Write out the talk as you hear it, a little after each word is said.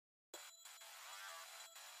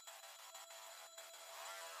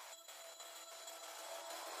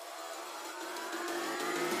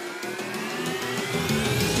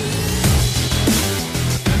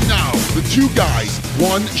Two Guys,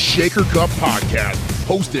 One Shaker Cup podcast,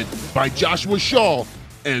 hosted by Joshua Shaw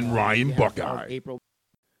and Ryan Buckeye.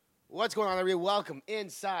 What's going on, everybody? Welcome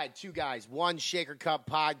inside Two Guys, One Shaker Cup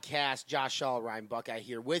podcast. Josh Shaw, Ryan Buckeye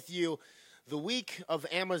here with you. The week of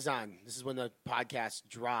Amazon. This is when the podcast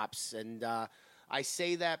drops, and I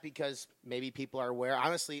say that because maybe people are aware.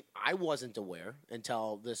 Honestly, I wasn't aware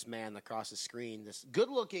until this man across the screen, this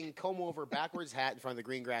good-looking comb-over backwards hat in front of the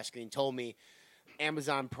green grass screen, told me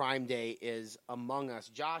Amazon Prime Day is among us.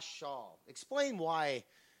 Josh Shaw, explain why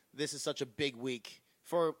this is such a big week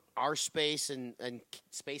for our space and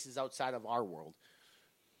spaces outside of our world.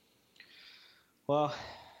 Well,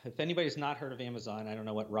 if anybody's not heard of Amazon, I don't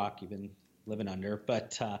know what rock you've been living under,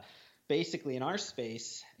 but basically in our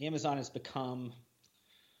space, Amazon has become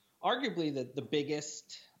arguably the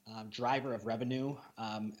biggest driver of revenue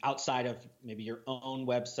outside of maybe your own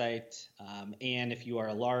website. And if you are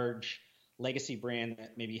a large legacy brand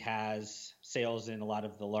that maybe has sales in a lot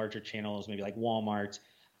of the larger channels, maybe like Walmart,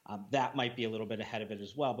 that might be a little bit ahead of it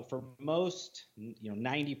as well. But for most,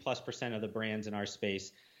 90+% of the brands in our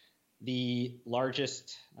space, the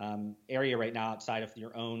largest area right now outside of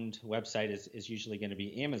your owned website is usually going to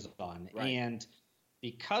be Amazon. Right. And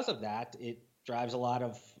because of that, it drives a lot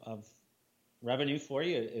of revenue for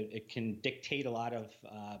you. It can dictate a lot of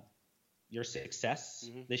your success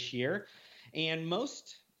this year. And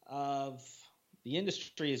most of the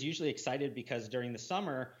industry is usually excited because during the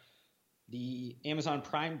summer, the Amazon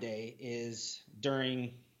Prime Day is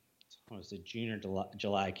during, June or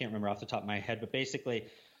July? I can't remember off the top of my head, but basically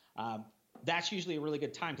that's usually a really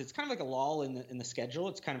good time. It's kind of like a lull in the schedule.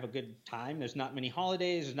 It's kind of a good time. There's not many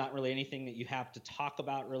holidays. There's not really anything that you have to talk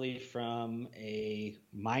about really from a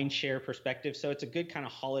mind share perspective. So it's a good kind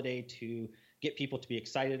of holiday to get people to be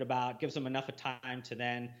excited about. Gives them enough of time to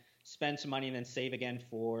then spend some money and then save again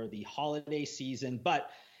for the holiday season.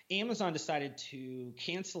 But Amazon decided to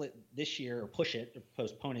cancel it this year or push it or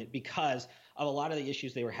postpone it because of a lot of the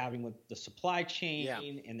issues they were having with the supply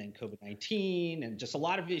chain and then COVID-19 and just a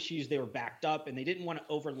lot of issues. They were backed up and they didn't want to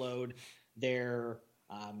overload their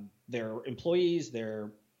employees,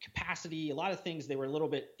 their capacity, a lot of things they were a little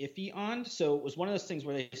bit iffy on. So it was one of those things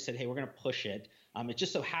where they said, hey, we're going to push it. It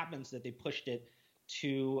just so happens that they pushed it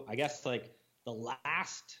to, I guess, like the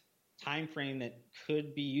last time frame that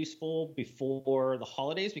could be useful before the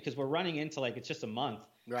holidays because we're running into it's just a month.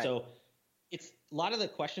 Right. So it's a lot of the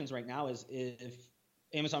questions right now is if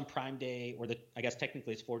Amazon Prime Day, or I guess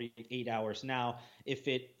technically it's 48 hours now, if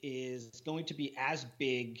it is going to be as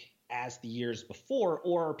big as the years before,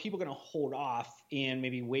 or are people going to hold off and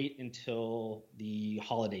maybe wait until the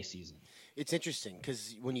holiday season? It's interesting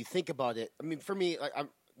because when you think about it, I mean, for me,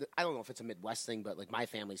 I don't know if it's a Midwest thing, but my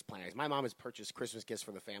family's planners. My mom has purchased Christmas gifts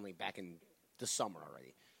for the family back in the summer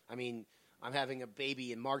already. I mean, I'm having a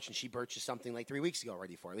baby in March, and she purchased something 3 weeks ago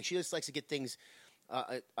already for her. She just likes to get things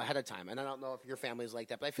ahead of time. And I don't know if your family is like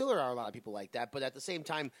that, but I feel there are a lot of people like that. But at the same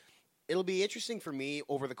time, it'll be interesting for me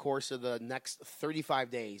over the course of the next 35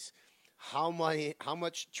 days how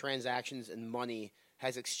much transactions and money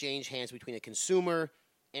has exchanged hands between a consumer,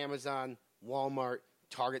 Amazon, Walmart,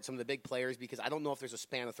 Target, some of the big players, because I don't know if there's a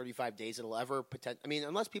span of 35 days that'll ever I mean,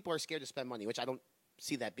 unless people are scared to spend money, which I don't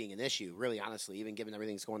see that being an issue, really, honestly, even given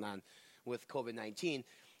everything that's going on with COVID-19.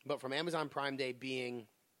 But from Amazon Prime Day being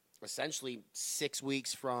essentially 6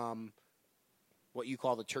 weeks from what you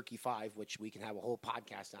call the Turkey 5, which we can have a whole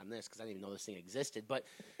podcast on this because I didn't even know this thing existed. But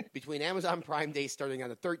between Amazon Prime Day starting on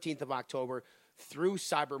the 13th of October through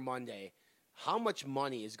Cyber Monday, how much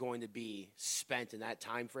money is going to be spent in that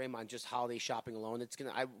time frame on just holiday shopping alone?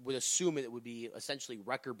 I would assume it would be essentially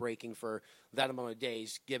record-breaking for that amount of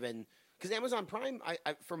days, given because Amazon Prime,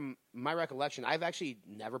 I from my recollection, I've actually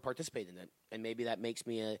never participated in it, and maybe that makes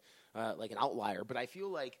me an outlier. But I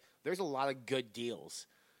feel like there's a lot of good deals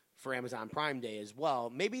for Amazon Prime Day as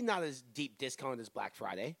well. Maybe not as deep discounted as Black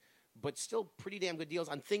Friday, but still pretty damn good deals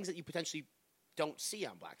on things that you potentially don't see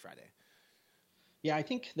on Black Friday. Yeah, I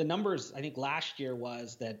think the numbers, last year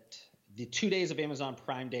was that the 2 days of Amazon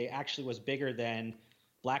Prime Day actually was bigger than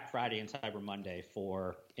Black Friday and Cyber Monday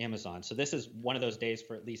for Amazon. So this is one of those days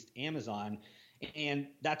for at least Amazon. And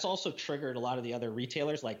that's also triggered a lot of the other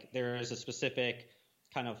retailers. Like there is a specific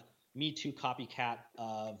kind of Me Too copycat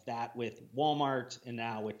of that with Walmart and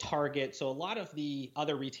now with Target. So a lot of the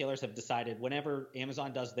other retailers have decided whenever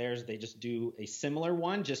Amazon does theirs, they just do a similar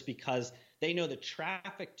one just because they know the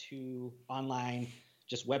traffic to online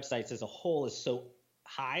just websites as a whole is so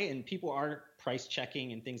high and people aren't price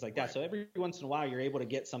checking and things like that. Right. So every once in a while, you're able to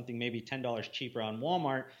get something maybe $10 cheaper on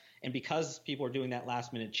Walmart. And because people are doing that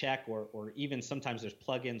last minute check or even sometimes there's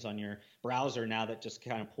plugins on your browser now that just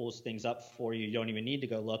kind of pulls things up for you. You don't even need to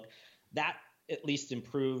go look. that at least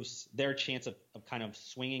improves their chance of kind of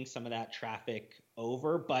swinging some of that traffic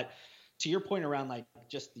over. But to your point around like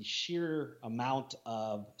just the sheer amount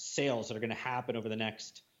of sales that are going to happen over the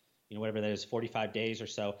next, whatever that is, 45 days or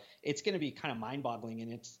so, it's going to be kind of mind-boggling.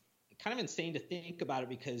 And it's kind of insane to think about it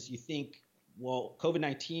because you think, well,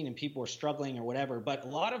 COVID-19 and people are struggling or whatever. But a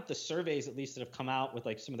lot of the surveys, at least that have come out with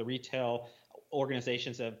like some of the retail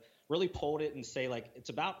organizations, have really polled it and say like it's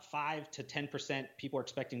about 5 to 10% people are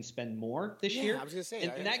expecting to spend more this year. I was going to say,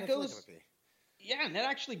 and that goes. Yeah, and that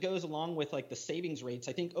actually goes along with like the savings rates.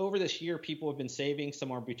 I think over this year, people have been saving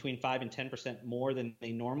somewhere between 5 and 10% more than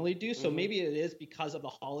they normally do. So maybe it is because of the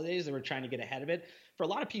holidays that we're trying to get ahead of it. For a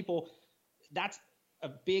lot of people, that's a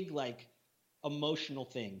big like emotional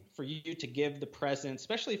thing for you to give the present,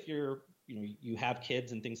 especially if you have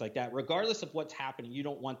kids and things like that. Regardless of what's happening, you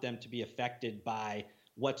don't want them to be affected by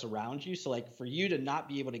what's around you. So like for you to not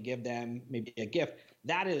be able to give them maybe a gift,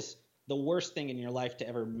 that is the worst thing in your life to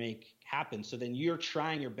ever make happen. So then you're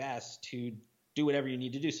trying your best to do whatever you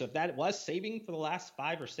need to do. So if that was saving for the last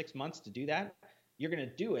 5 or 6 months to do that, you're going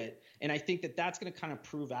to do it. And I think that that's going to kind of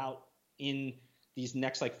prove out in these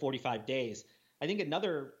next like 45 days. I think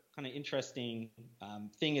another kind of interesting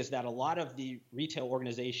thing is that a lot of the retail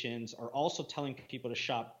organizations are also telling people to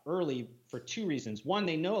shop early for 2 reasons. One,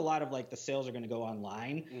 they know a lot of like the sales are going to go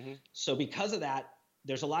online. So because of that,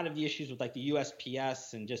 there's a lot of the issues with like the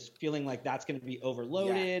USPS and just feeling like that's going to be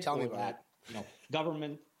overloaded. Yeah, tell me about that.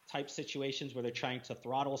 Government type situations where they're trying to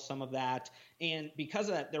throttle some of that. And because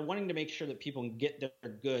of that, they're wanting to make sure that people can get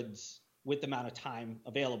their goods with the amount of time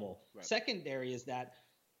available. Right. Secondary is that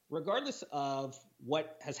regardless of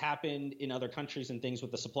what has happened in other countries and things with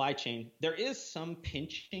the supply chain, there is some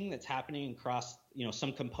pinching that's happening across,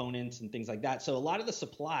 some components and things like that. So a lot of the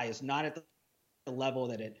supply is not at the level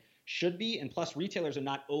that it should be. And plus retailers are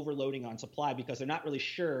not overloading on supply because they're not really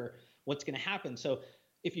sure what's going to happen. So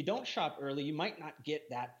if you don't shop early, you might not get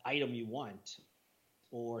that item you want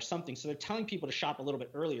or something. So they're telling people to shop a little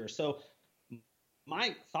bit earlier. So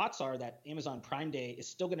my thoughts are that Amazon Prime Day is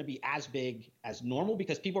still going to be as big as normal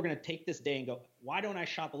because people are going to take this day and go, why don't I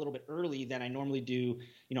shop a little bit early than I normally do,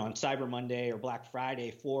 on Cyber Monday or Black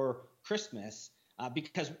Friday for Christmas?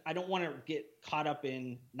 Because I don't want to get caught up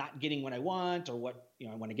in not getting what I want or what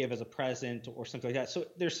I want to give as a present or something like that. So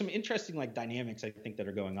there's some interesting like dynamics I think that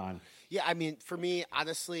are going on. Yeah, I mean, for me,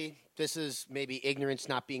 honestly, this is maybe ignorance,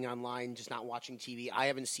 not being online, just not watching TV. I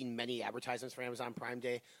haven't seen many advertisements for Amazon Prime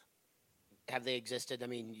Day. Have they existed? I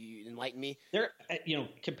mean, you enlighten me. They're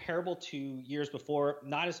comparable to years before,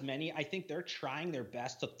 not as many. I think they're trying their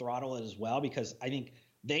best to throttle it as well because I think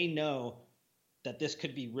they know that this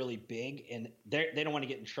could be really big and they don't want to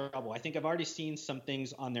get in trouble. I think I've already seen some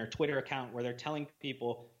things on their Twitter account where they're telling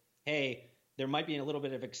people, hey, there might be a little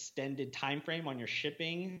bit of extended time frame on your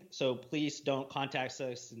shipping. So please don't contact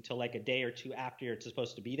us until like a day or 2 after it's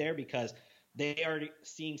supposed to be there because they are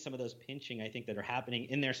seeing some of those pinching, I think, that are happening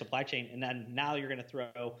in their supply chain. And then now you're going to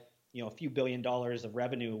throw a few $1 billion of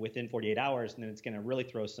revenue within 48 hours, and then it's going to really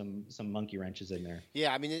throw some monkey wrenches in there.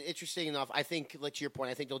 Yeah, I mean, interesting enough. I think, like to your point,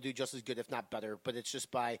 I think they'll do just as good, if not better. But it's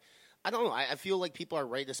just by, I don't know. I feel like people are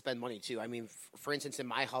ready to spend money too. I mean, for instance, in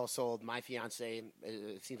my household, my fiance,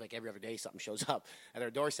 it seems like every other day something shows up at our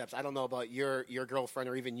doorsteps. I don't know about your girlfriend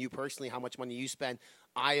or even you personally, how much money you spend.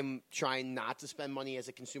 I am trying not to spend money as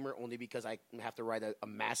a consumer only because I have to write a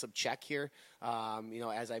massive check here,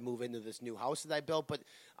 as I move into this new house that I built. But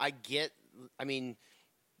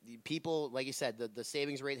people, like you said, the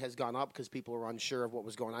savings rate has gone up because people were unsure of what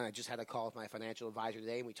was going on. I just had a call with my financial advisor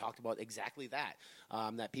today, and we talked about exactly that,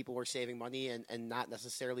 that people were saving money and not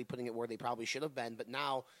necessarily putting it where they probably should have been. But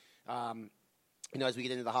now, as we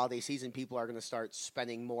get into the holiday season, people are going to start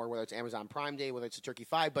spending more, whether it's Amazon Prime Day, whether it's a Turkey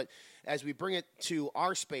 5. But as we bring it to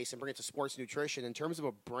our space and bring it to sports nutrition, in terms of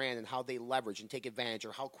a brand and how they leverage and take advantage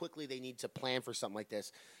or how quickly they need to plan for something like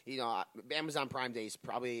this, Amazon Prime Day is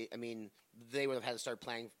probably, they would have had to start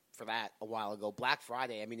planning for that a while ago. Black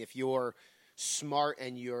Friday, if you're smart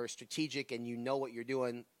and you're strategic and you know what you're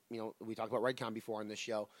doing, we talked about Redcon before on this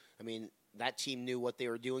show. That team knew what they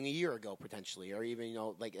were doing a year ago, potentially, or even,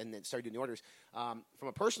 and then started doing the orders. From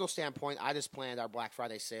a personal standpoint, I just planned our Black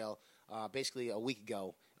Friday sale basically a week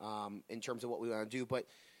ago in terms of what we want to do. But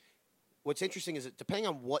what's interesting is that depending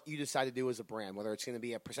on what you decide to do as a brand, whether it's going to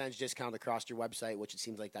be a percentage discount across your website, which it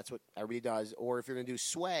seems like that's what everybody does, or if you're going to do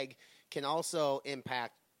swag, can also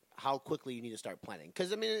impact how quickly you need to start planning.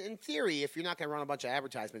 Because, in theory, if you're not going to run a bunch of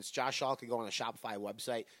advertisements, Josh Shaw could go on a Shopify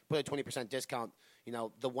website, put a 20% discount,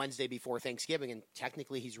 the Wednesday before Thanksgiving, and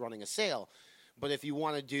technically he's running a sale. But if you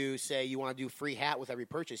want to do, say, you want to do free hat with every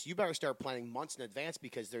purchase, you better start planning months in advance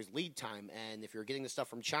because there's lead time. And if you're getting the stuff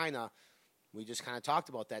from China, we just kind of talked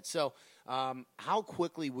about that. So how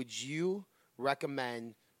quickly would you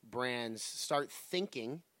recommend brands start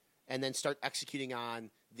thinking and then start executing on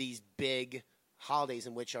these big holidays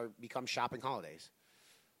in which become shopping holidays?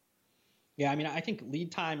 Yeah, I mean, I think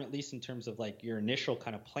lead time, at least in terms of like your initial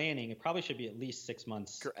kind of planning, it probably should be at least 6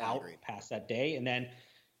 months out past that day. And then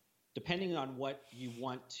depending on what you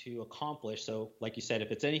want to accomplish, so like you said,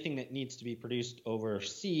 if it's anything that needs to be produced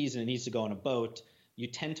overseas and it needs to go on a boat, you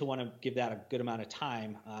tend to want to give that a good amount of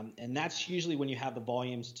time. And that's usually when you have the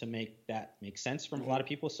volumes to make that make sense from a lot of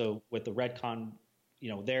people. So with the Redcon,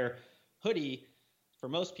 their hoodie, for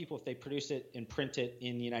most people, if they produce it and print it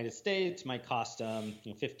in the United States, might cost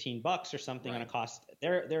 $15 or something on a cost.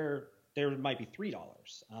 There might be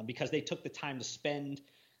 $3 because they took the time to spend,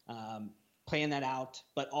 plan that out,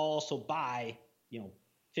 but also buy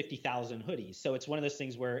 50,000 hoodies. So it's one of those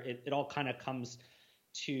things where it all kind of comes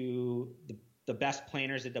to the best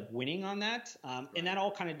planners end up winning on that, and that all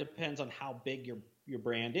kind of depends on how big your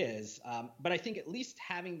brand is. But I think at least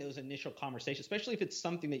having those initial conversations, especially if it's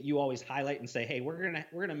something that you always highlight and say, hey, we're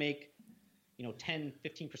gonna make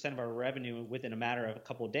 10-15% of our revenue within a matter of a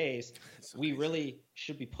couple of days, we really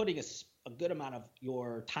should be putting a good amount of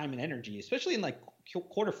your time and energy, especially in like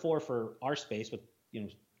quarter four for our space with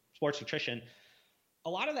sports nutrition. A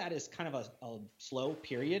lot of that is kind of a slow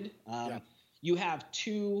period. You have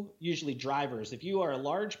two usually drivers. If you are a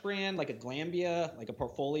large brand like a Glanbia, like a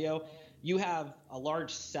Portfolio, you have a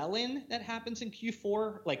large sell-in that happens in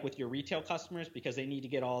Q4, like with your retail customers, because they need to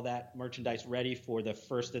get all that merchandise ready for the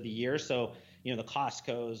first of the year. So, the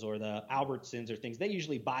Costco's or the Albertsons or things, they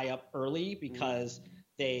usually buy up early because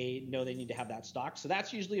they know they need to have that stock. So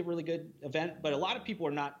that's usually a really good event. But a lot of people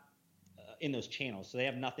are not in those channels, so they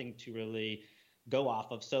have nothing to really go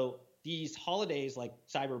off of. So these holidays like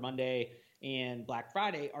Cyber Monday and Black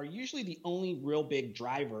Friday are usually the only real big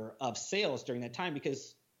driver of sales during that time,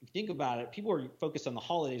 because if you think about it, people are focused on the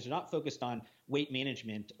holidays. They're not focused on weight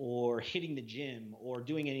management or hitting the gym or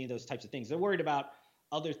doing any of those types of things. They're worried about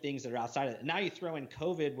other things that are outside of it. And now you throw in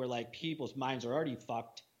COVID where like people's minds are already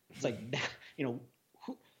fucked. It's like,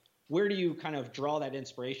 where do you kind of draw that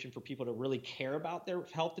inspiration for people to really care about their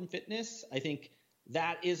health and fitness? I think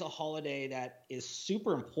that is a holiday that is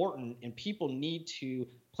super important, and people need to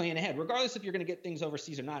plan ahead, regardless if you're going to get things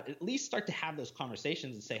overseas or not. At least start to have those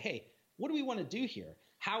conversations and say, hey, what do we want to do here?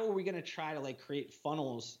 How are we going to try to like create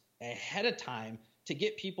funnels ahead of time to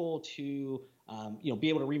get people to be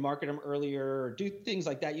able to remarket them earlier or do things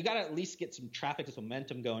like that? You got to at least get some traffic and some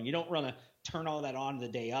momentum going. You don't want to turn all that on the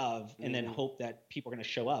day of and then hope that people are going to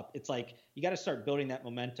show up. It's like you got to start building that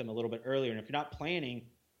momentum a little bit earlier. And if you're not planning,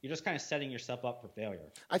 you're just kind of setting yourself up for failure.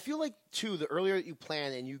 I feel like, too, the earlier you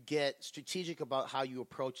plan and you get strategic about how you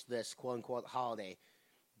approach this quote-unquote holiday,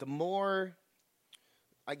 the more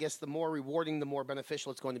rewarding, the more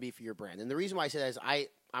beneficial it's going to be for your brand. And the reason why I say that is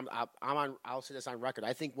I'll say this on record.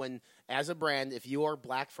 I think as a brand, if your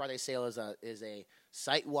Black Friday sale is a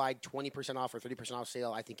site-wide 20% off or 30% off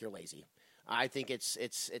sale, I think you're lazy. I think it's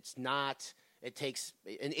not. It takes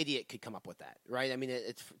an idiot could come up with that, right? I mean,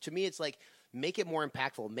 to me, it's like make it more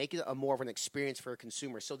impactful, make it more of an experience for a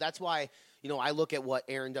consumer. So that's why I look at what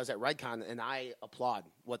Aaron does at Redcon, and I applaud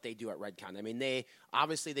what they do at Redcon. I mean, they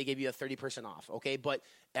give you a 30% off, okay? But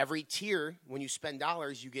every tier, when you spend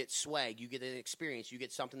dollars, you get swag, you get an experience, you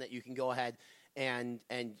get something that you can go ahead and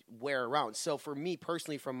wear around. So for me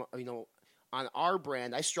personally, from on our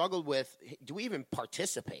brand, I struggled with, do we even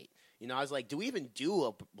participate? I was like, do we even do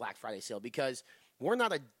a Black Friday sale? Because we're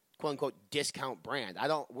not a quote-unquote discount brand.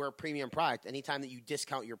 We're a premium product. Anytime that you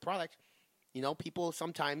discount your product, people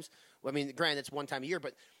sometimes, granted, it's one time a year,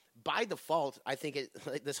 but by default, I think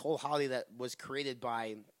this whole holiday that was created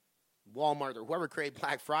by Walmart or whoever created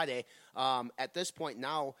Black Friday, at this point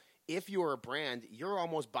now, if you're a brand, you're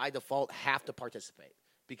almost by default have to participate.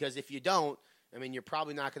 Because if you don't, you're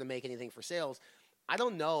probably not going to make anything for sales. I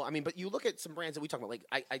don't know. But you look at some brands that we talk about. Like,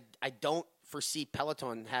 I don't foresee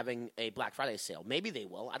Peloton having a Black Friday sale. Maybe they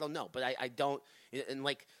will. I don't know. But I don't. And,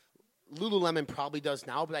 like, Lululemon probably does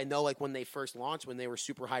now. But I know, like, when they first launched, when they were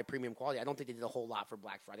super high premium quality, I don't think they did a whole lot for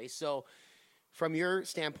Black Friday. So from your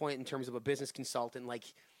standpoint in terms of a business consultant, like,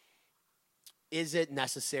 is it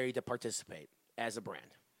necessary to participate as a brand?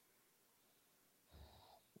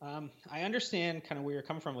 I understand kind of where you're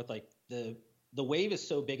coming from with, like, the wave is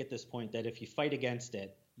so big at this point that if you fight against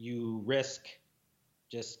it, you risk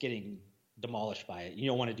just getting demolished by it. You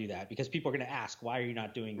don't want to do that because people are going to ask, why are you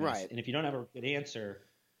not doing this? Right. And if you don't have a good answer,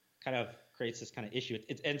 kind of creates this kind of issue.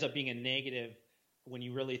 It ends up being a negative when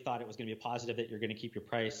you really thought it was going to be a positive that you're going to keep your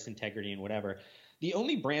price integrity and whatever. The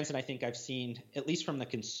only brands that I think I've seen, at least from the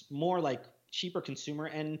more like cheaper consumer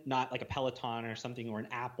end, not like a Peloton or something or an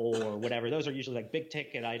Apple or whatever, those are usually like big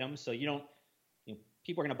ticket items. So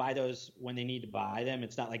people are going to buy those when they need to buy them.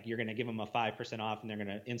 It's not like you're going to give them a 5% off and they're going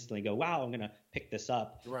to instantly go, wow, I'm going to pick this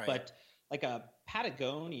up. Right. But like a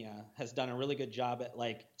Patagonia has done a really good job at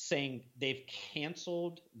like saying they've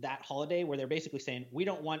canceled that holiday, where they're basically saying, we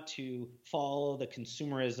don't want to follow the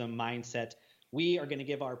consumerism mindset. We are going to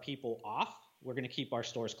give our people off. We're going to keep our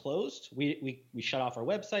stores closed. We shut off our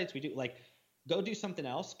websites. We do like, go do something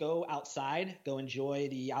else. Go outside. Go enjoy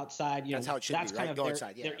the outside. That's how it should be, right? Kind of go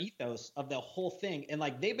outside, yeah. Their ethos of the whole thing. And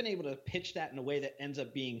like they've been able to pitch that in a way that ends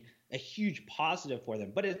up being a huge positive for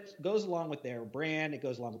them. But it goes along with their brand. It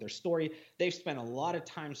goes along with their story. They've spent a lot of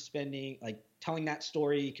time spending, like telling that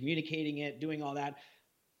story, communicating it, doing all that.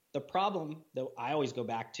 The problem that I always go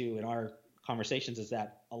back to in our conversations is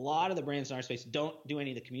that a lot of the brands in our space don't do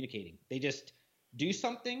any of the communicating. They just do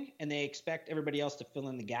something and they expect everybody else to fill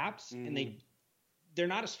in the gaps, and they're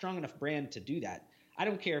not a strong enough brand to do that. I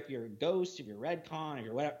don't care if you're Ghost, if you're Redcon, if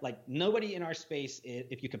you're whatever. Like nobody in our space,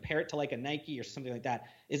 if you compare it to like a Nike or something like that,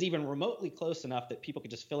 is even remotely close enough that people could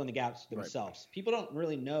just fill in the gaps themselves. Right. People don't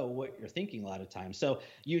really know what you're thinking a lot of times. So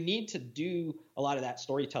you need to do a lot of that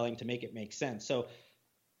storytelling to make it make sense. So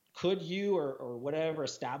could you or whatever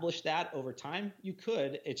establish that over time? You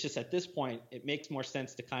could. It's just at this point, it makes more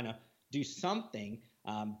sense to kind of do something.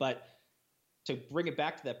 But to bring it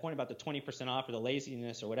back to that point about the 20% off or the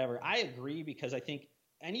laziness or whatever, I agree, because I think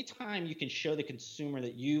anytime you can show the consumer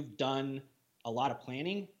that you've done a lot of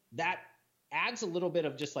planning, that adds a little bit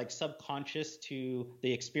of just like subconscious to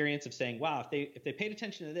the experience of saying, wow, if they paid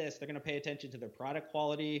attention to this, they're going to pay attention to their product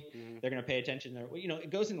quality. They're going to pay attention to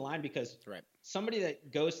it goes in line, because somebody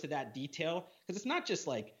that goes to that detail, because it's not just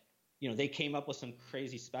like, they came up with some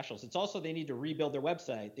crazy specials. It's also they need to rebuild their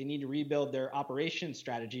website. They need to rebuild their operations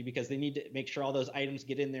strategy, because they need to make sure all those items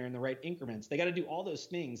get in there in the right increments. They got to do all those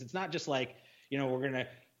things. It's not just like, we're going to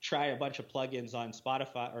try a bunch of plugins on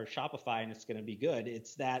Spotify or Shopify and it's going to be good.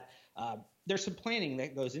 It's that there's some planning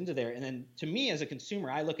that goes into there. And then to me as a consumer,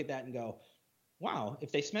 I look at that and go, wow,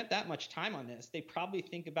 if they spent that much time on this, they probably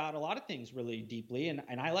think about a lot of things really deeply. And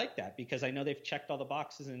I like that, because I know they've checked all the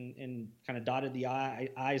boxes and kind of dotted the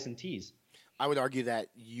I's and T's. I would argue that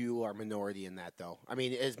you are minority in that, though. I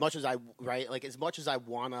mean, as much as I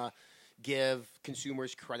want to give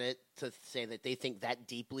consumers credit to say that they think that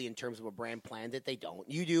deeply in terms of a brand planned it, they don't.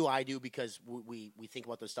 You do, I do, because we think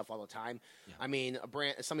about this stuff all the time. Yeah. I mean,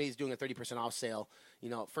 somebody's doing a 30% off sale.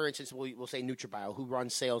 For instance, we'll say NutraBio, who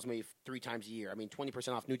runs sales maybe 3 times a year. I mean,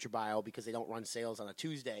 20% off NutraBio because they don't run sales on a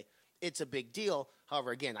Tuesday. It's a big deal.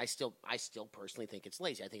 However, again, I still personally think it's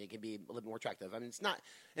lazy. I think it can be a little more attractive. I mean,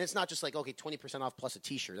 it's not just like, okay, 20% off plus a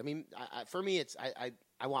T-shirt. I mean, for me,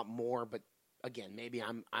 I want more, but again, maybe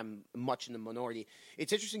I'm much in the minority.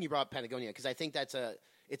 It's interesting you brought up Patagonia, because I think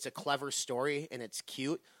it's a clever story and it's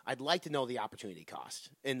cute. I'd like to know the opportunity cost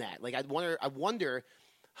in that. Like, I wonder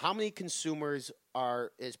how many consumers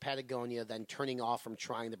is Patagonia then turning off from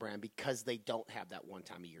trying the brand because they don't have that one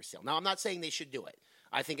time a year sale. Now, I'm not saying they should do it.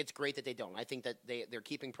 I think it's great that they don't. I think that they're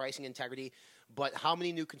keeping pricing integrity. But how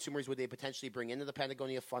many new consumers would they potentially bring into the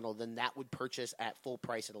Patagonia funnel then that would purchase at full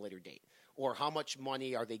price at a later date? Or how much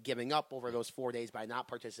money are they giving up over those 4 days by not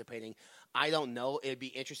participating? I don't know. It'd be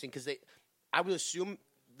interesting, because I would assume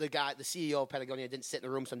the CEO of Patagonia didn't sit in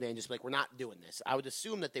a room someday and just be like, we're not doing this. I would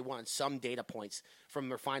assume that they wanted some data points from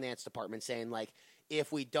their finance department saying, like,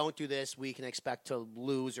 if we don't do this, we can expect to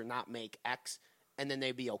lose or not make X, and then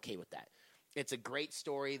they'd be okay with that. It's a great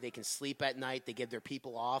story. They can sleep at night. They give their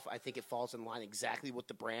people off. I think it falls in line exactly with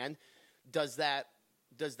the brand. Does that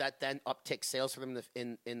then uptick sales for them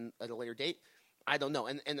in at a later date? I don't know.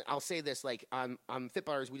 And I'll say this, like, on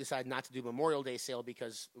FitButters, we decided not to do Memorial Day sale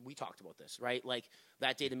because we talked about this, right? Like,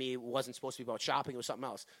 that day to me wasn't supposed to be about shopping. It was something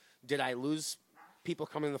else. Did I lose people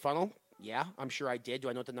coming in the funnel? Yeah, I'm sure I did. Do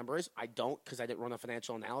I know what the number is? I don't, because I didn't run a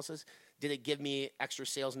financial analysis. Did it give me extra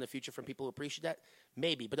sales in the future from people who appreciate that?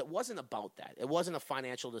 Maybe, but it wasn't about that. It wasn't a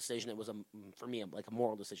financial decision. It was, for me, like a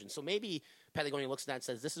moral decision. So maybe Patagonia looks at that and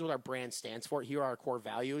says, this is what our brand stands for. Here are our core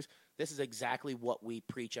values. This is exactly what we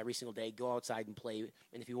preach every single day. Go outside and play.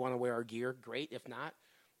 And if you want to wear our gear, great. If not,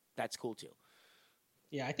 that's cool too.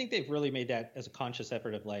 Yeah, I think they've really made that as a conscious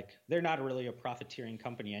effort of, like, they're not really a profiteering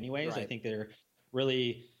company anyways. Right. I think they're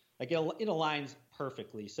really, like, it aligns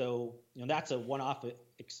perfectly. So, that's a one-off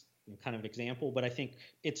kind of example, but I think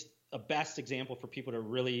it's a best example for people to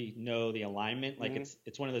really know the alignment. Like,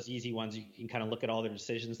 it's one of those easy ones. You can kind of look at all the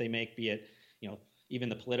decisions they make, be it, even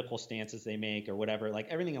the political stances they make or whatever, like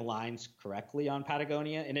everything aligns correctly on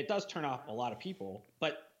Patagonia, and it does turn off a lot of people,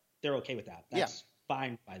 but they're okay with that. That's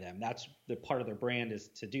fine by them. That's the part of their brand is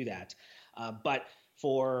to do that. But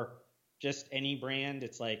for just any brand,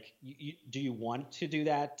 it's like, do you want to do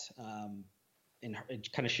that and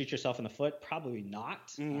kind of shoot yourself in the foot? Probably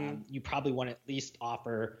not. You probably want to at least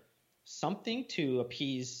offer something to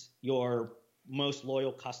appease your most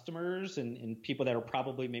loyal customers and people that are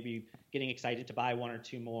probably maybe getting excited to buy one or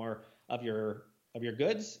two more of your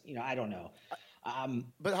goods. I don't know.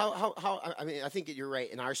 But how I mean, I think that you're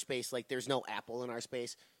right. In our space, like there's no Apple in our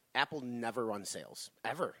space. Apple never runs sales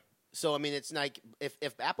ever. So I mean, it's like if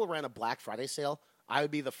Apple ran a Black Friday sale, I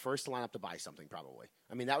would be the first to line up to buy something probably.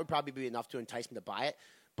 I mean, that would probably be enough to entice me to buy it.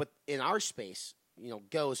 But in our space,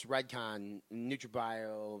 Ghost, Redcon,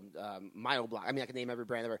 NutriBio, MyoBlock, I mean, I can name every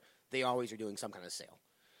brand ever. They always are doing some kind of sale.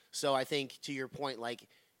 So I think to your point, like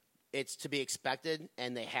it's to be expected,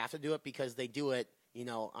 and they have to do it because they do it,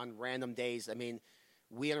 on random days. I mean,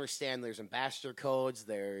 we understand there's ambassador codes.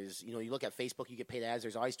 There's, you look at Facebook, you get paid ads.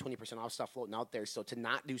 There's always 20% off stuff floating out there. So to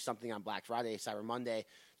not do something on Black Friday, Cyber Monday,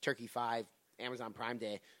 Turkey 5, Amazon Prime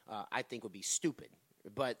Day, I think would be stupid.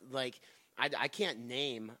 But like, I can't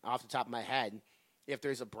name off the top of my head if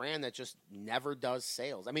there's a brand that just never does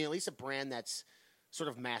sales. I mean, at least a brand that's sort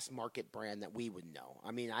of mass market brand that we would know.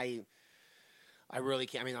 I mean, I really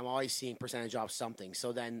can't. I mean, I'm always seeing percentage off something.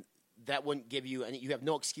 So then that wouldn't give you, and you have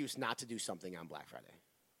no excuse not to do something on Black Friday.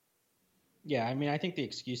 Yeah, I mean, I think the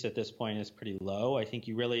excuse at this point is pretty low. I think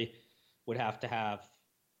you really would have to have,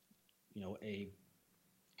 a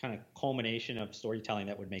kind of culmination of storytelling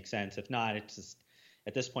that would make sense. If not, it's just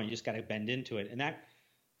at this point you just got to bend into it, and that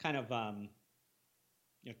kind of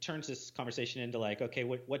turns this conversation into like, okay,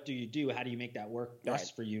 what do you do? How do you make that work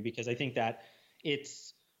best for you? Because I think that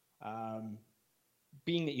it's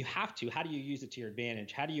being that you have to. How do you use it to your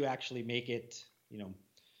advantage? How do you actually make it,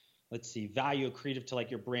 value accretive to like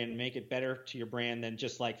your brand, make it better to your brand than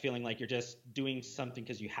just like feeling like you're just doing something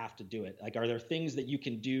because you have to do it? Like, are there things that you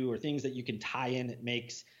can do or things that you can tie in that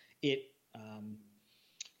makes it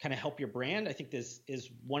kind of help your brand? I think this is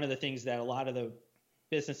one of the things that a lot of the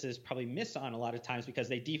businesses probably miss on a lot of times because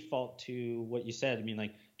they default to what you said. I mean,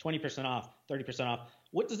 like 20% off, 30% off.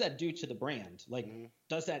 What does that do to the brand? Like,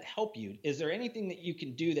 does that help you? Is there anything that you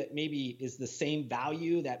can do that maybe is the same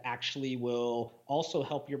value that actually will also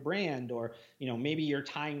help your brand? Or, maybe you're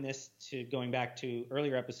tying this to going back to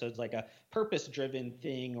earlier episodes, like a purpose-driven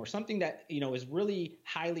thing or something that, is really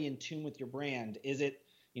highly in tune with your brand. Is it,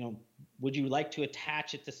 would you like to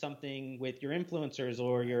attach it to something with your influencers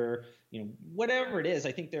or your, whatever it is?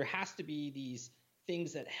 I think there has to be these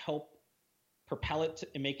things that help propel it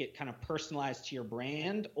and make it kind of personalized to your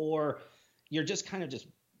brand, or you're just kind of just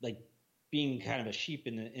like being kind of a sheep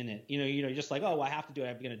in it. You're just like, oh, well, I have to do it.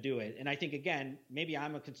 I'm going to do it. And I think, again, maybe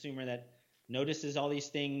I'm a consumer that notices all these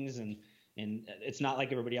things and it's not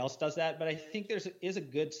like everybody else does that. But I think is a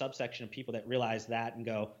good subsection of people that realize that and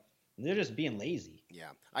go, they're just being lazy.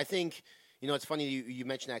 Yeah. I think, it's funny you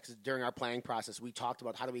mentioned that because during our planning process, we talked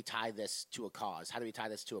about how do we tie this to a cause? How do we tie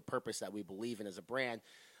this to a purpose that we believe in as a brand?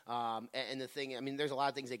 And the thing, I mean, there's a lot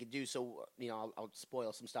of things they could do. So, I'll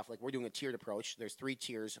spoil some stuff. Like we're doing a tiered approach. There's 3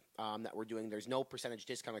 tiers that we're doing. There's no percentage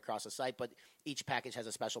discount across the site, but each package has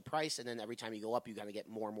a special price. And then every time you go up, you kind of get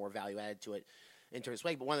more and more value added to it in terms of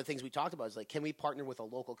way. But one of the things we talked about is like, can we partner with a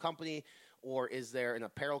local company, or is there an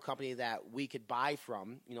apparel company that we could buy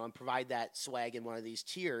from, and provide that swag in one of these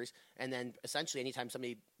tiers? And then essentially anytime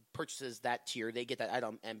somebody purchases that tier, they get that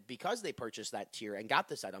item. And because they purchased that tier and got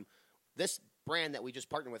this item, this brand that we just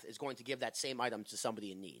partnered with is going to give that same item to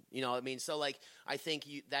somebody in need. You know what I mean? So like, I think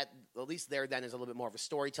that at least there then is a little bit more of a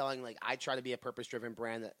storytelling. Like I try to be a purpose-driven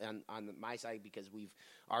brand on my side because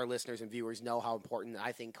our listeners and viewers know how important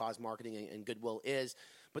I think cause marketing and goodwill is.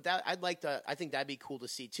 But I think that'd be cool to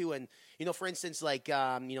see too. And, for instance, like,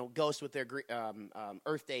 Ghost with their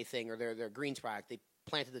Earth Day thing or their greens product, they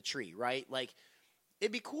planted a tree, right? Like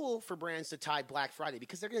it'd be cool for brands to tie Black Friday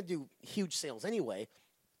because they're going to do huge sales anyway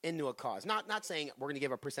into a cause. Not saying we're going to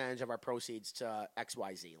give a percentage of our proceeds to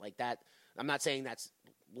XYZ like that. I'm not saying that's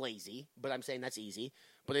lazy, but I'm saying that's easy.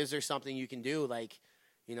 But is there something you can do? Like,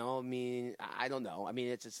 I mean, I don't know. I mean,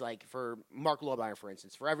 it's like for Mark Lobeyer, for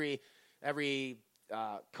instance, for every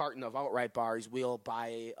carton of Outright bars, we'll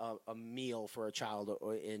buy a meal for a child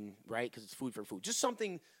right? Because it's food for food. Just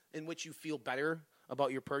something in which you feel better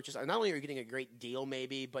about your purchase. And not only are you getting a great deal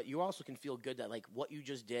maybe, but you also can feel good that like what you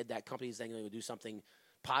just did, that company is then going to do something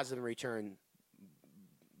positive in return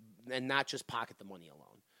and not just pocket the money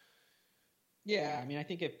alone. Yeah, I mean, I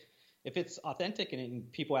think if it's authentic and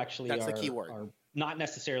people actually that's the key word. not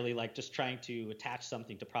necessarily like just trying to attach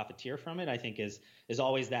something to profiteer from it, I think is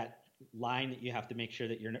always that line that you have to make sure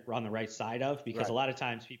that you're on the right side of, because a lot of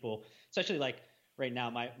times people, especially like right now,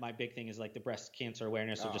 my big thing is like the breast cancer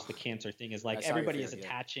awareness or just the cancer thing is like everybody is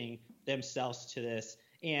attaching themselves to this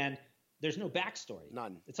and there's no backstory.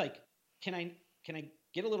 None. It's like, can I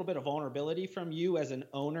get a little bit of vulnerability from you as an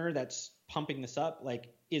owner that's pumping this up?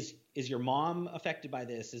 Like, is your mom affected by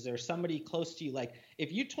this? Is there somebody close to you? Like,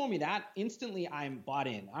 if you told me that, instantly I'm bought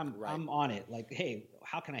in. I'm on it. Like, hey,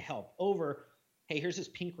 how can I help? Over, hey, here's this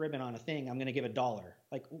pink ribbon on a thing. I'm going to give $1.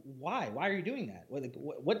 Like, why? Why are you doing that?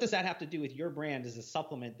 What does that have to do with your brand as a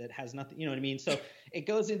supplement that has nothing? You know what I mean? So it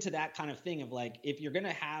goes into that kind of thing of like, if you're going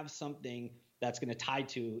to have something that's going to tie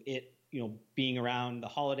to it, being around the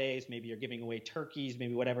holidays, maybe you're giving away turkeys,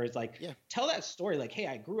 maybe whatever. It's like, tell that story. Like, hey,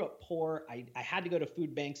 I grew up poor. I had to go to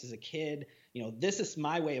food banks as a kid. This is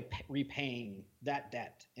my way of repaying that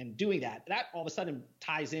debt, and doing that all of a sudden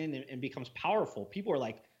ties in and becomes powerful. People are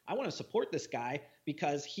like, I want to support this guy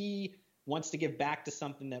because he wants to give back to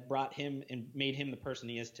something that brought him and made him the person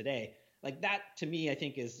he is today. Like that, to me, I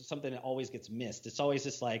think is something that always gets missed. It's always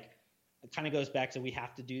just like, it kind of goes back to, we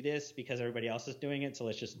have to do this because everybody else is doing it, so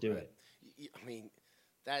let's just do it. I mean,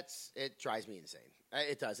 it drives me insane.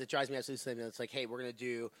 It does. It drives me absolutely insane. It's like, hey, we're going to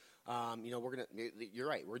do, you're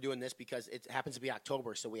right. We're doing this because it happens to be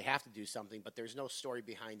October, so we have to do something, but there's no story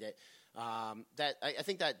behind it. I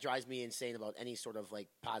think that drives me insane about any sort of like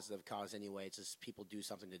positive cause anyway. It's just people do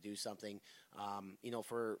something to do something.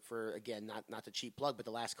 For again, not the cheap plug, but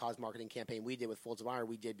the last cause marketing campaign we did with Folds of Honor,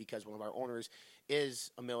 we did because one of our owners is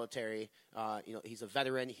a military. He's a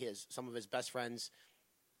veteran. Some of his best friends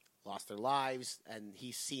lost their lives, and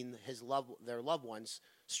he's seen their loved ones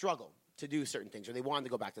struggle to do certain things, or they wanted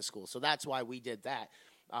to go back to school. So that's why we did that.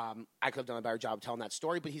 I could have done a better job of telling that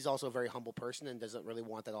story, but he's also a very humble person and doesn't really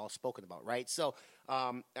want that all spoken about, right? So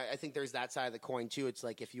I think there's that side of the coin too. It's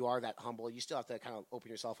like, if you are that humble, you still have to kind of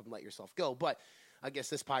open yourself up and let yourself go. But I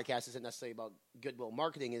guess this podcast isn't necessarily about goodwill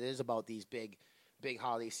marketing. It is about these big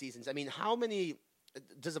holiday seasons. I mean, how many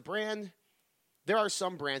does a brand? There are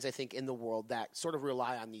some brands, I think, in the world that sort of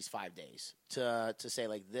rely on these 5 days to say,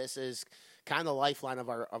 like, this is kind of the lifeline of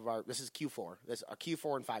our this is Q4. This is our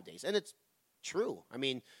Q4 in 5 days. And it's true. I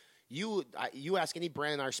mean, you ask any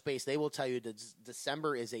brand in our space, they will tell you that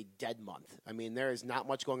December is a dead month. I mean, there is not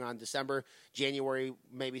much going on in December. January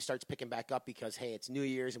maybe starts picking back up because, hey, it's New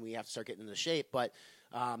Year's and we have to start getting into shape. But,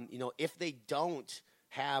 if they don't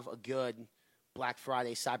have a good Black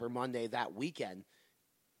Friday, Cyber Monday that weekend,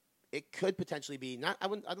 it could potentially be I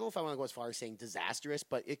don't know if I want to go as far as saying disastrous,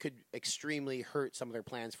 but it could extremely hurt some of their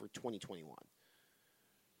plans for 2021.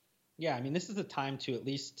 Yeah, I mean, this is the time to at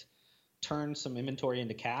least turn some inventory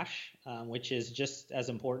into cash, which is just as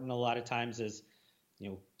important a lot of times as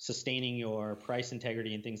sustaining your price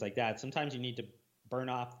integrity and things like that. Sometimes you need to burn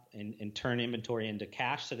off and turn inventory into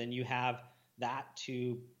cash, so then you have that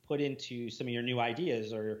to put into some of your new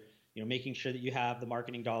ideas, or making sure that you have the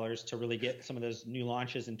marketing dollars to really get some of those new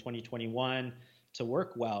launches in 2021 to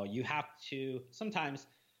work well. You have to sometimes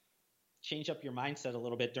change up your mindset a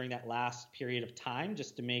little bit during that last period of time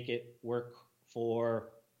just to make it work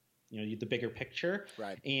for the bigger picture.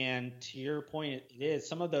 Right. And to your point, it is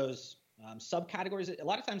some of those subcategories. A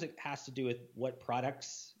lot of times it has to do with what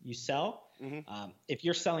products you sell. Mm-hmm. If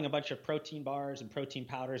you're selling a bunch of protein bars and protein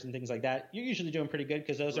powders and things like that, you're usually doing pretty good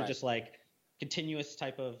because those are just like continuous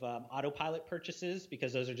type of autopilot purchases,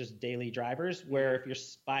 because those are just daily drivers. Where if you're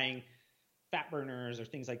buying fat burners or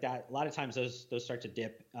things like that, a lot of times those start to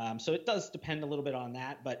dip. So it does depend a little bit on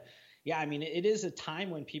that. But yeah, I mean, it is a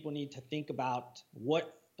time when people need to think about,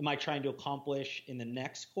 what am I trying to accomplish in the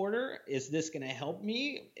next quarter? Is this going to help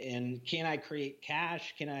me? And can I create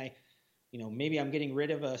cash? Can I, maybe I'm getting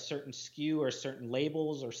rid of a certain SKU or certain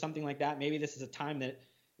labels or something like that. Maybe this is a time that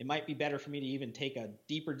it might be better for me to even take a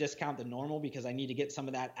deeper discount than normal because I need to get some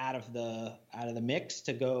of that out of the mix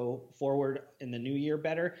to go forward in the new year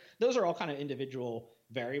better. Those are all kind of individual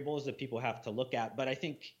variables that people have to look at. But I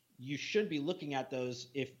think you should be looking at those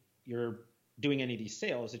if you're doing any of these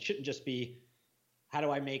sales. It shouldn't just be, how do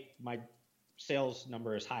I make my sales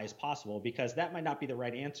number as high as possible? Because that might not be the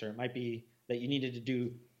right answer. It might be that you needed to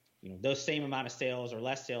do those same amount of sales or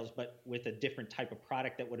less sales, but with a different type of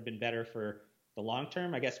product that would have been better for the long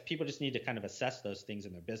term. I guess people just need to kind of assess those things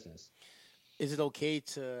in their business. Is it okay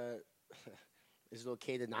to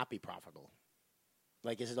not be profitable?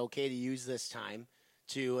 Like, is it okay to use this time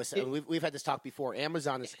to? We've had this talk before.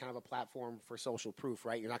 Amazon is kind of a platform for social proof,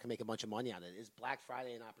 right? You're not going to make a bunch of money on it. Is Black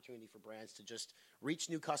Friday an opportunity for brands to just reach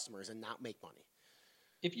new customers and not make money?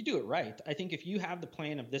 If you do it right, I think if you have the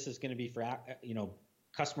plan of this is going to be for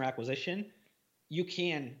customer acquisition, you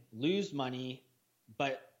can lose money,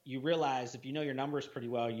 but you realize if you know your numbers pretty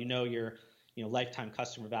well, you know your lifetime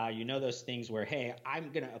customer value, you know those things where, hey,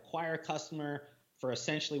 I'm going to acquire a customer for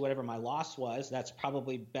essentially whatever my loss was. That's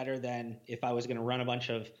probably better than if I was going to run a bunch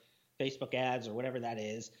of Facebook ads or whatever that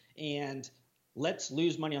is. And let's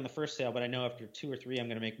lose money on the first sale, but I know after 2 or 3, I'm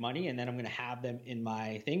going to make money, and then I'm going to have them in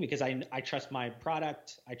my thing because I trust my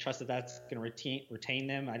product. I trust that that's going to retain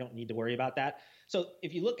them. I don't need to worry about that. So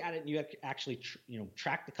if you look at it and you actually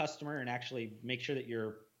track the customer and actually make sure that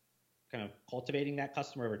you're kind of cultivating that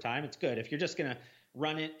customer over time, it's good. If you're just going to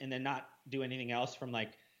run it and then not do anything else from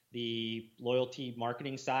like the loyalty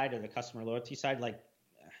marketing side or the customer loyalty side, like,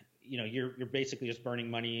 you're basically just burning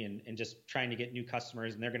money and just trying to get new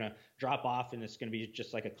customers, and they're going to drop off, and it's going to be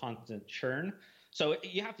just like a constant churn. So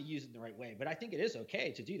you have to use it in the right way. But I think it is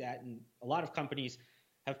okay to do that. And a lot of companies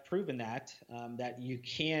have proven that you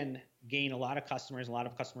can gain a lot of customers, a lot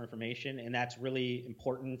of customer information. And that's really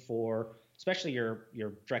important for especially your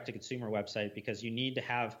direct-to-consumer website, because you need to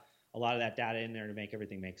have a lot of that data in there to make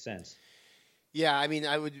everything make sense. Yeah, I mean,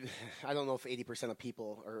 I don't know if 80% of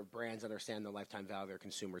people or brands understand the lifetime value of their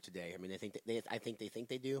consumer today. I mean, I think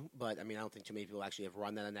they do, but I mean, I don't think too many people actually have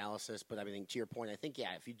run that analysis. But I mean, to your point, I think,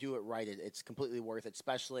 if you do it right, it's completely worth it,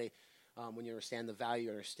 especially when you understand the value,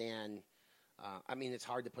 I mean, it's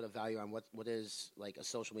hard to put a value on what is like a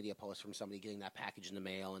social media post from somebody getting that package in the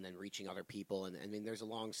mail and then reaching other people. And I mean, there's a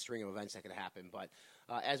long string of events that could happen. But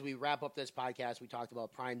as we wrap up this podcast, we talked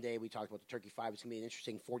about Prime Day. We talked about the Turkey 5. It's going to be an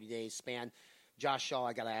interesting 40-day span. Josh Shaw,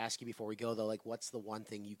 I got to ask you before we go, though, like, what's the one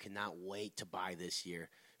thing you cannot wait to buy this year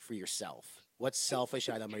for yourself? What selfish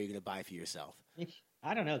item are you going to buy for yourself?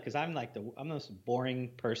 I don't know, because I'm like the most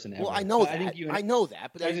boring person ever. Well, I know that. I know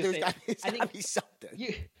that, but there's got to be something.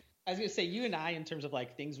 I was going to say, you and I, in terms of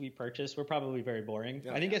like things we purchase, we're probably very boring.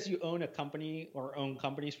 I think as you own a company or own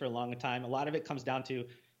companies for a long time, a lot of it comes down to,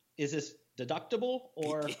 is this deductible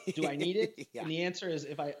or do I need it? And the answer is,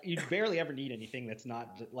 you barely ever need anything that's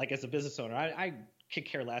not, like, as a business owner, I could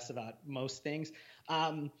care less about most things.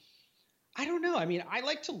 I don't know. I mean, I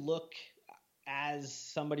like to look as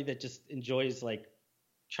somebody that just enjoys like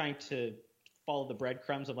trying to follow the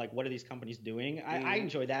breadcrumbs of like, what are these companies doing? I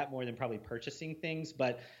enjoy that more than probably purchasing things,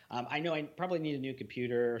 but I know I probably need a new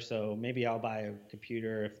computer, so maybe I'll buy a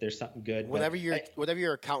computer if there's something good. Whatever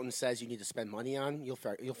your accountant says you need to spend money on, you'll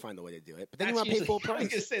find a way to do it. But then you want to pay full price. I was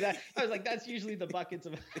going to say that. I was like, that's usually the buckets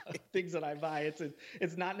of things that I buy.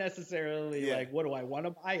 It's not necessarily like, what do I want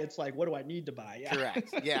to buy? It's like, what do I need to buy? Yeah.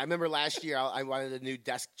 Correct. Yeah, I remember last year I wanted a new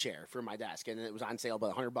desk chair for my desk, and it was on sale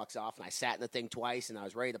about $100 off, and I sat in the thing twice, and I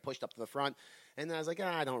was ready to push it up to the front. And then I was like,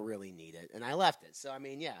 I don't really need it. And I left it. So, I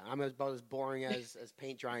mean, I'm about as boring as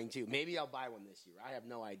paint drying, too. Maybe I'll buy one this year. I have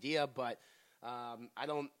no idea, but I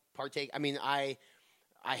don't partake. I mean, I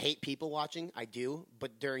hate people watching. I do.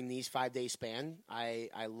 But during these 5-day span,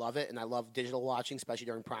 I love it. And I love digital watching, especially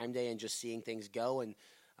during Prime Day and just seeing things go. And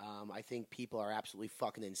I think people are absolutely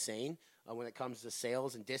fucking insane when it comes to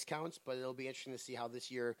sales and discounts. But it'll be interesting to see how this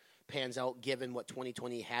year pans out, given what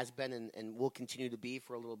 2020 has been and will continue to be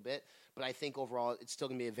for a little bit. But I think overall it's still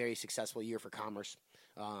going to be a very successful year for commerce,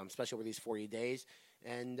 especially over these 40 days.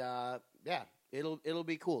 And it'll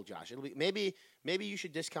be cool, Josh. It'll be maybe you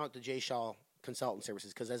should discount the J. Shaw Consultant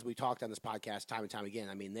Services, because as we talked on this podcast time and time again,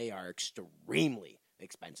 I mean, they are extremely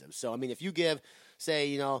expensive. So I mean, if you give,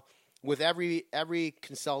 say, with every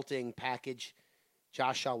consulting package,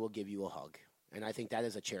 Josh Shaw will give you a hug, and I think that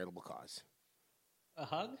is a charitable cause. A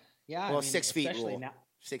hug? Yeah. Well, 6 feet rule. Now,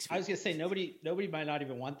 6 feet. I was going to say nobody might not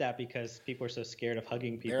even want that because people are so scared of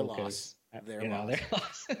hugging people. They're lost. If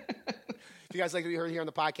you guys like what you heard here on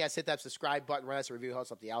the podcast, hit that subscribe button, write us a review,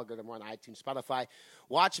 helps up the algorithm. We're on iTunes, Spotify.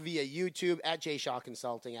 Watch via YouTube at J. Shaw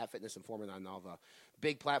Consulting, at Fitness Informant on all the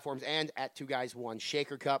big platforms, and at 2 Guys 1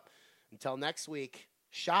 Shaker Cup. Until next week,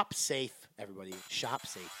 shop safe, everybody. Shop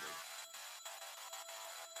safely.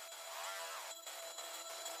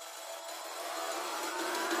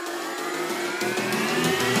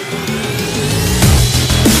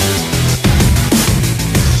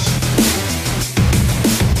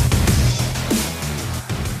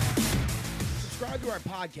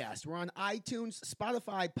 Podcast. We're on iTunes,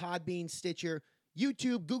 Spotify, Podbean, Stitcher,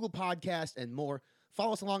 YouTube, Google Podcast, and more.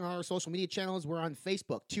 Follow us along on our social media channels. We're on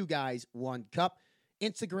Facebook, 2 Guys, 1 Cup,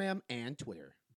 Instagram, and Twitter.